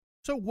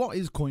So what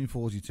is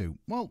Coin42?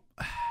 Well,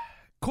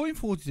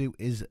 Coin42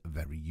 is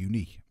very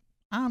unique,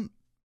 and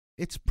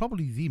it's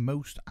probably the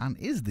most and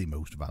is the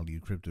most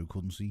valued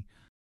cryptocurrency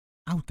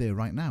out there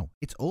right now.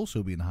 It's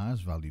also been the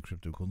highest valued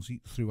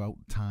cryptocurrency throughout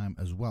time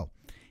as well.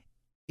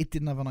 It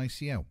didn't have an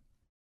ICO.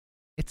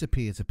 It's a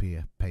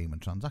peer-to-peer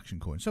payment transaction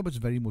coin, so it's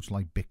very much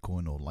like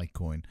Bitcoin or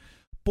Litecoin,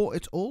 but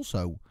it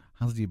also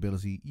has the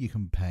ability you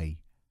can pay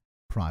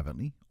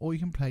privately or you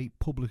can pay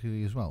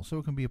publicly as well. So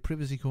it can be a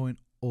privacy coin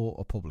or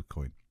a public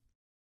coin.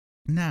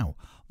 Now,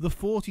 the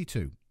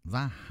 42,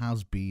 that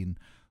has been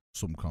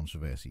some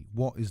controversy.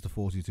 What is the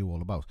 42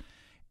 all about?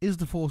 Is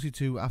the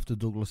 42 after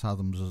Douglas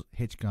Adams'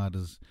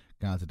 Hitchhiker's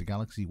Guide to the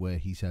Galaxy, where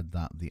he said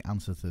that the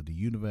answer to the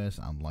universe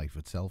and life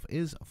itself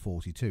is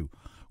 42,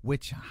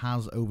 which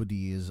has over the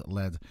years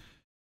led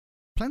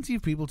plenty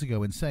of people to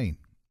go insane.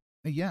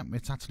 Yeah,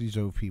 it's actually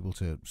drove people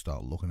to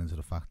start looking into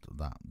the fact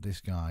that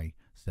this guy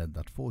said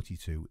that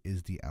 42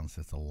 is the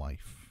answer to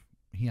life.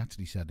 He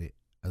actually said it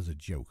as a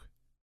joke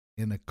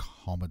in a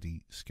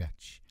comedy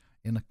sketch,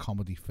 in a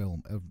comedy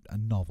film, a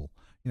novel,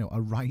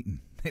 a writing.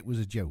 It was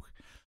a joke.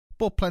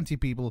 But plenty of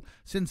people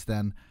since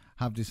then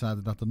have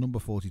decided that the number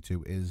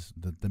 42 is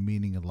the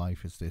meaning of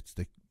life. It's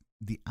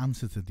the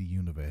answer to the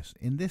universe.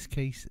 In this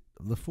case,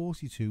 the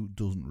 42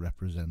 doesn't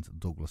represent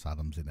Douglas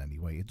Adams in any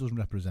way. It doesn't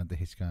represent the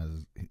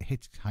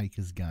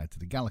Hitchhiker's Guide to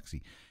the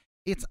Galaxy.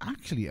 It's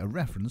actually a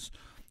reference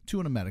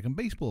to an American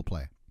baseball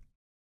player,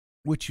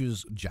 which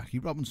is Jackie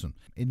Robinson.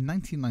 In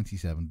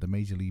 1997, the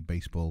Major League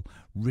Baseball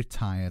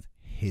retired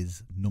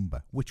his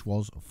number, which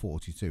was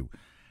 42.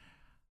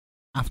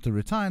 After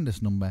retiring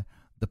this number,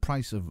 the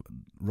price of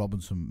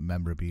Robinson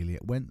memorabilia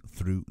went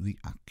through the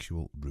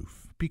actual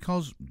roof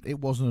because it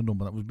wasn't a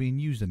number that was being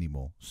used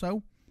anymore.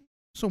 So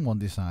someone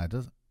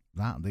decided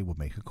that they would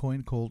make a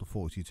coin called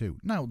 42.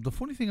 Now, the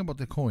funny thing about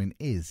the coin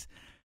is,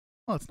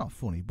 well, it's not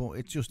funny, but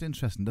it's just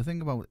interesting. The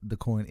thing about the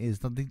coin is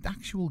that the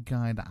actual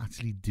guy that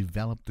actually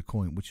developed the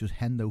coin, which was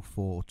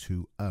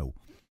Hendo420,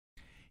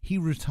 he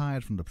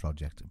retired from the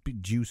project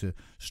due to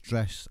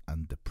stress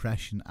and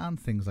depression and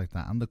things like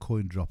that, and the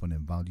coin dropping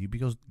in value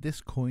because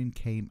this coin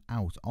came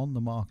out on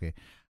the market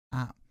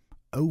at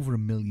over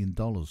 $1 million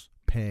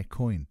per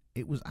coin.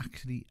 It was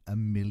actually $1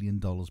 million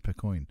per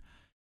coin.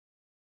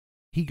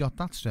 He got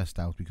that stressed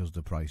out because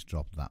the price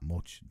dropped that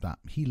much that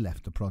he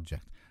left the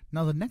project.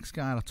 Now, the next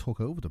guy that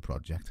took over the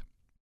project,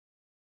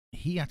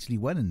 he actually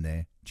went in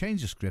there,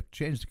 changed the script,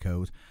 changed the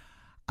code,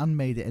 and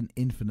made it an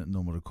infinite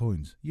number of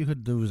coins. You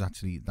could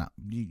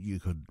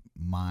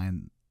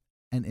mine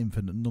an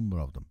infinite number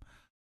of them.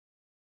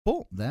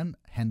 But then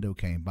Hendo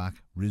came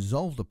back,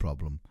 resolved the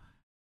problem.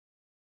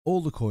 All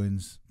the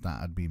coins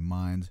that had been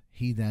mined,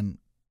 he then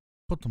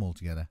put them all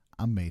together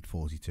and made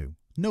 42.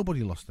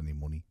 Nobody lost any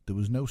money. There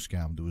was no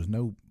scam. There was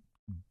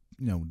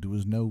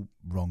no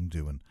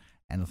wrongdoing,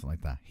 anything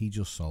like that. He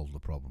just solved the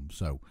problem.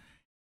 So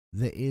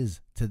there is,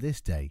 to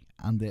this day,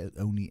 and there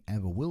only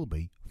ever will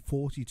be,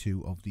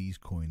 42 of these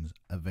coins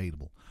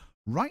available.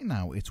 Right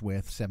now, it's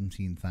worth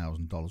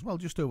 $17,000. Well,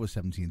 just over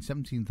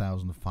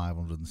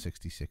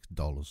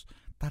 $17,566.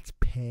 That's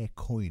per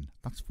coin.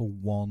 That's for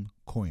one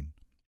coin.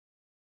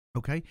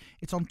 Okay?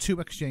 It's on two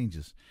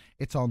exchanges.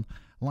 It's on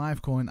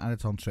Livecoin and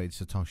it's on Trade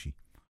Satoshi.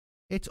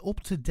 It's up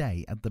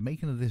today at the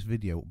making of this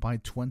video by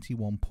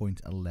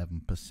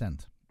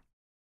 21.11%.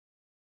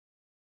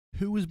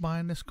 Who is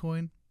buying this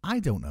coin? I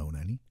don't own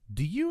any.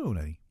 Do you own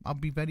any?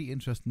 I'd be very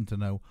interested to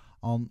know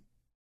on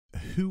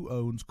who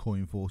owns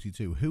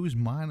Coin42. Who is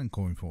mining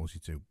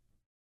Coin42?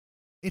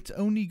 It's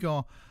only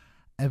got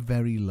a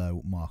very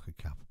low market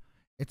cap.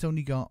 It's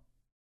only got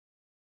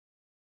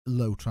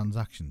low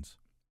transactions.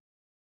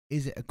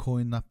 Is it a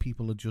coin that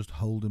people are just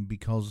holding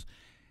because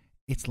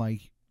it's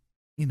like,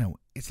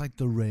 it's like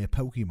the rare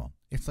Pokemon.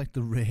 It's like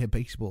the rare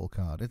baseball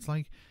card. It's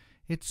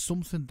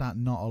something that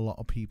not a lot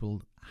of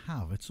people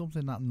have. It's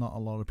something that not a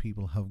lot of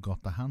people have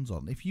got their hands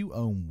on. If you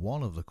own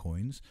one of the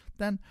coins,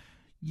 then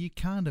you're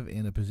kind of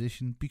in a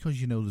position, because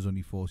there's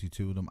only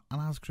 42 of them,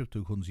 and as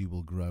cryptocurrency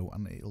will grow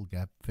and it'll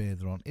get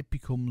further on, it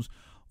becomes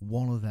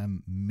one of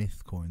them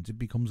myth coins. It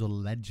becomes a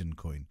legend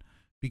coin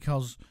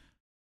because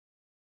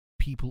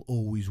people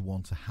always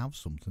want to have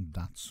something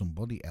that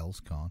somebody else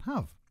can't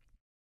have.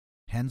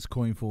 Hence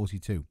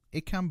Coin42.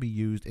 It can be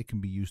used. It can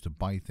be used to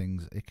buy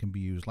things. It can be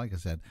used, like I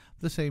said,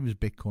 the same as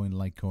Bitcoin,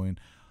 Litecoin,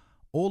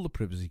 all the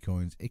privacy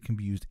coins. It can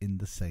be used in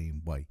the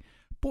same way.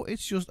 But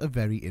it's just a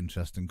very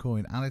interesting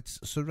coin, and it's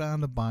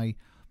surrounded by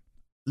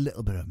a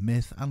little bit of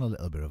myth and a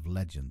little bit of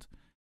legend.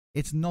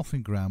 It's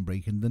nothing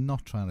groundbreaking. They're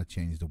not trying to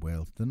change the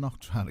world. They're not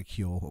trying to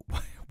cure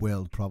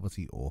world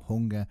poverty or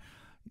hunger.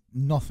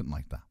 Nothing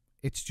like that.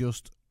 It's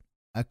just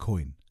a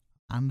coin,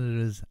 and there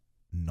is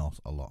not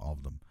a lot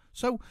of them.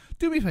 So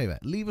do me a favour,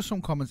 leave us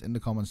some comments in the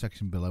comment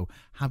section below.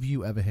 Have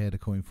you ever heard of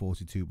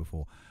Coin42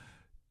 before?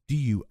 Do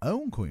you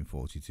own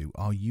Coin42?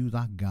 Are you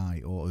that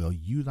guy or are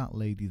you that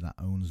lady that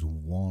owns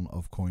one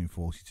of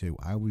Coin42?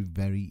 I'll be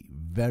very,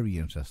 very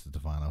interested to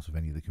find out if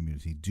any of the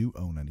community do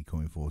own any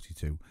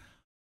Coin42.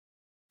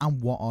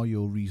 And what are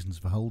your reasons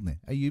for holding it?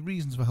 Are your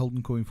reasons for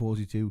holding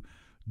Coin42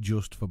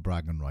 just for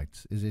bragging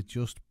rights? Is it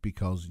just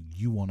because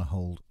you want to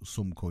hold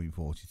some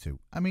Coin42?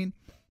 I mean,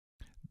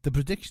 the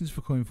predictions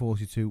for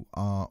Coin42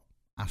 are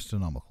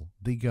astronomical.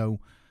 They go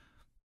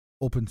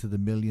up into the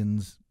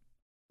millions.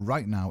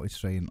 Right now, it's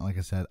trading, like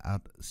I said,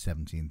 at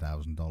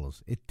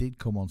 $17,000. It did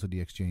come onto the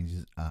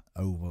exchanges at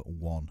over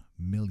 $1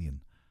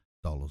 million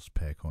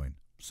per coin.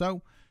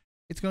 So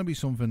it's going to be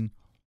something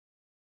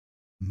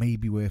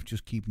maybe worth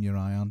just keeping your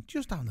eye on,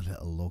 just having a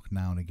little look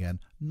now and again.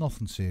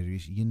 Nothing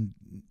serious.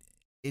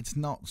 It's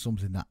not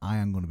something that I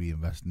am going to be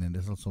investing in.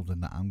 It's not something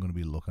that I'm going to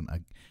be looking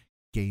at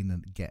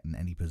getting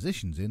any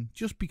positions in,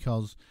 just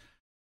because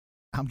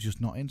I'm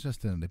just not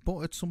interested in it.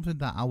 But it's something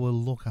that I will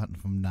look at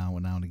from now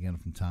and again,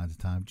 from time to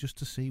time, just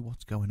to see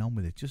what's going on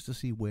with it, just to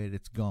see where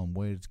it's gone,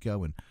 where it's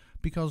going,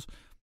 because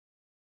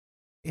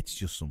it's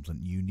just something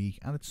unique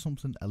and it's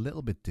something a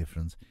little bit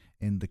different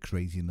in the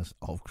craziness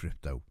of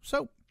crypto.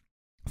 So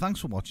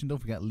thanks for watching. Don't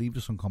forget, leave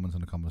us some comments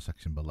in the comment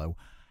section below.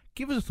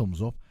 Give us a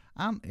thumbs up,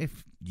 and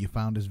if you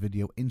found this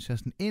video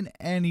interesting in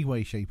any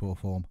way, shape or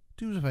form,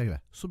 do us a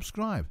favour,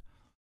 subscribe.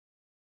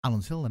 And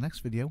until the next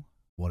video,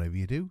 whatever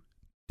you do,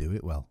 do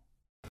it well.